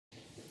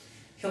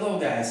Hello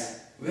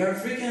guys! We are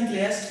frequently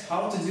asked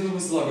how to deal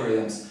with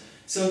logarithms,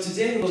 so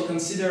today we will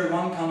consider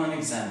one common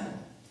example.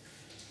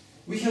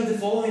 We have the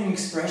following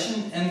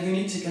expression and we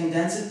need to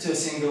condense it to a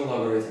single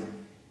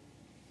logarithm.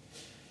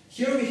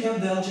 Here we have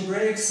the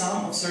algebraic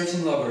sum of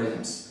certain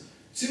logarithms,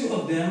 two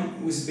of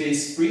them with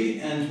base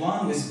 3 and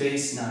one with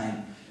base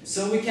 9.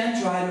 So we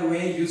can't right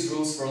away use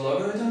rules for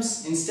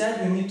logarithms,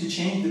 instead we need to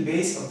change the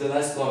base of the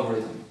last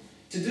logarithm.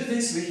 To do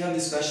this we have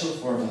the special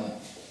formula.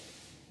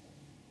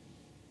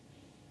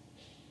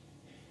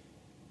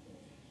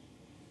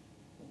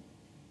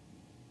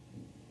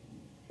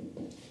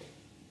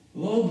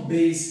 Log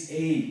base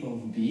a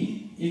of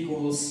b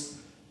equals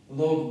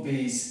log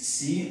base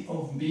c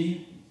of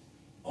b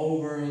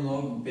over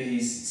log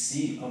base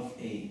c of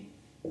a.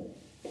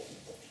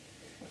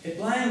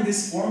 Applying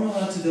this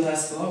formula to the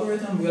last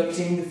logarithm, we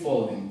obtain the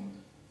following.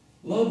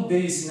 Log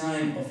base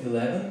 9 of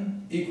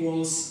 11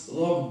 equals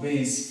log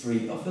base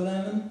 3 of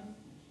 11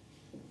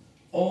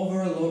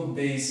 over log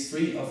base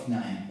 3 of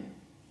 9.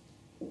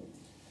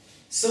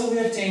 So we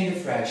obtain the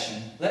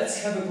fraction.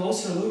 Let's have a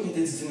closer look at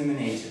its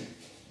denominator.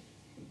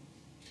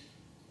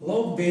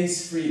 Log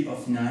base 3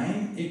 of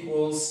 9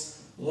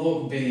 equals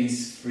log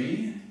base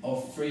 3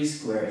 of 3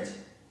 squared.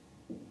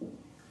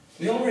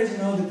 We already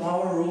know the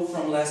power rule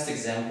from last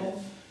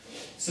example,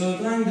 so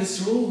applying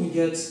this rule we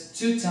get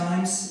 2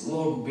 times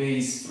log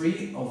base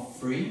 3 of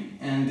 3,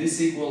 and this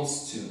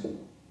equals 2.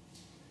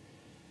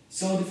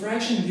 So the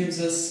fraction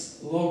gives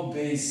us log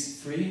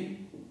base 3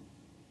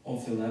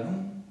 of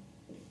 11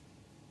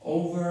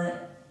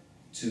 over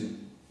 2.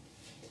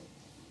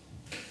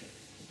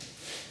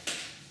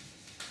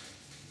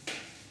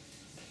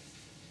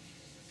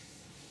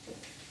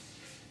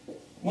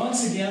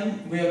 Once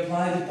again, we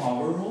apply the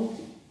power rule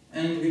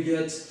and we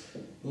get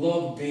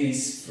log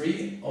base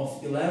 3 of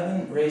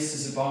 11 raised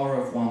to the power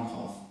of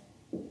 1/2.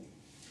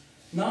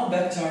 Now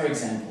back to our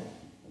example.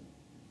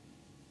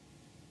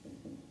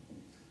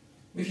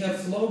 We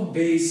have log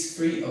base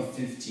 3 of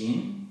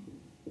 15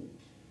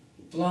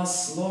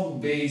 plus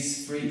log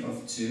base 3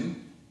 of 2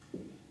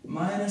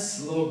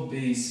 minus log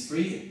base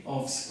 3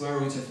 of square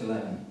root of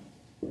 11.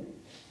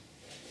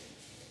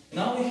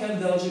 Now we have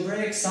the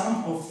algebraic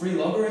sum of 3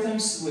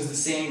 logarithms with the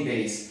same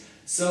base,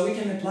 so we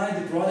can apply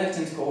the product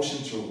and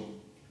quotient rule.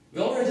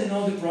 We already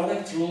know the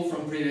product rule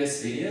from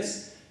previous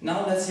videos,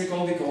 now let's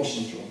recall the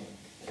quotient rule.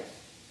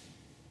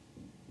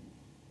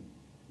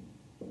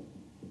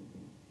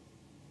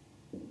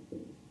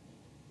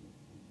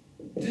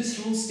 This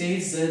rule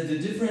states that the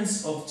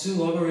difference of 2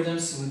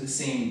 logarithms with the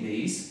same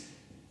base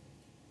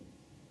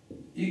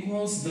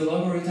equals the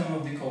logarithm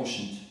of the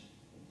quotient.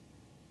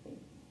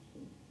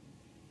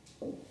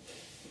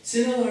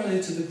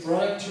 Similarly to the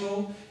product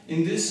rule,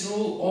 in this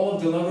rule all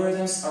of the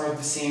logarithms are of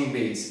the same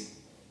base.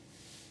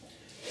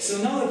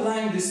 So now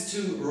applying these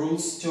two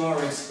rules to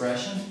our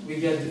expression, we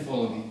get the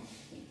following.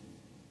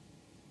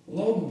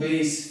 Log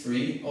base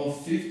 3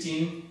 of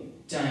 15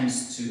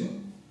 times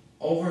 2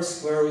 over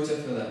square root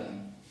of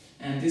 11.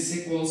 And this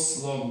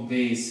equals log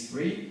base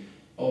 3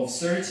 of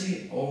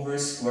 30 over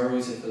square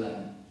root of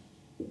 11.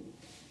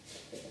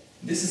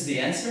 This is the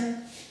answer.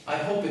 I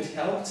hope it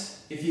helped.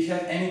 If you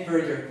have any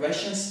further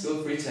questions,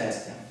 feel free to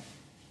ask them.